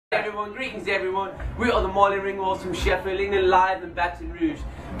Everyone, greetings everyone. We are the Marley Ringwalds from Sheffield, England, live in Baton Rouge.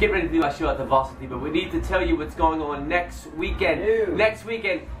 Get ready to do our show at the Varsity, but we need to tell you what's going on next weekend. Next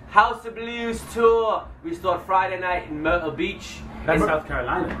weekend, House of Blues tour. We start Friday night in Myrtle Beach. That's South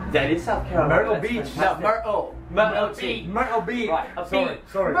Carolina. That is South Carolina. Myrtle Beach. No, Myrtle Beach. Myrtle Beach. Right.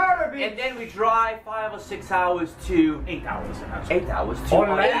 Sorry. Myrtle Beach. And then we drive 5 or 6 hours to 8 hours. 8 hours to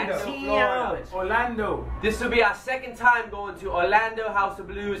Orlando. Orlando. This will be our second time going to Orlando, House of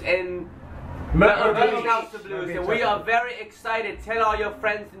Blues, and Myrtle Beach Beach. House of Blues, and we are very excited. Tell all your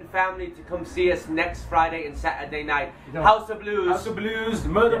friends and family to come see us next Friday and Saturday night. House of Blues. House of Blues,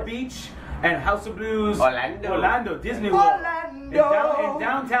 Myrtle Beach, and House of Blues, Orlando, Disney World. In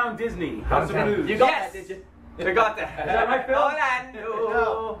downtown Disney. House of Blues. You got that, did you? You got that. Is that right, Phil?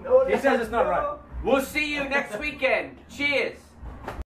 Orlando. No. He says it's not right. We'll see you next weekend. Cheers.